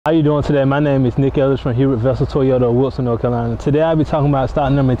How you doing today? My name is Nick Ellis from Hubert Vester Toyota of Wilson, North Carolina. Today I'll be talking about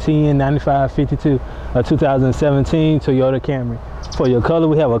stock number TN9552 of 2017 Toyota Camry. For your color,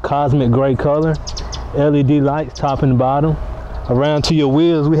 we have a cosmic gray color, LED lights top and bottom. Around to your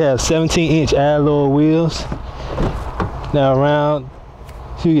wheels, we have 17-inch alloy wheels. Now around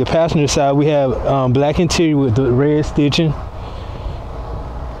to your passenger side, we have black interior with the red stitching.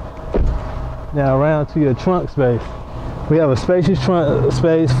 Now around to your trunk space, we have a spacious trunk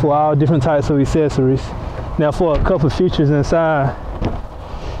space for all different types of accessories. Now for a couple of features inside,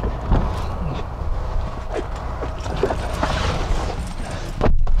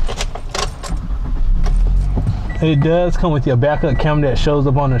 it does come with your backup camera that shows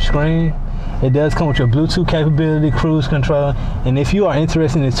up on the screen. It does come with your Bluetooth capability, cruise control, and if you are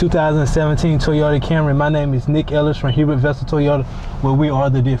interested in the 2017 Toyota Camry, my name is Nick Ellis from Hubert Vester Toyota, where we are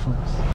the difference.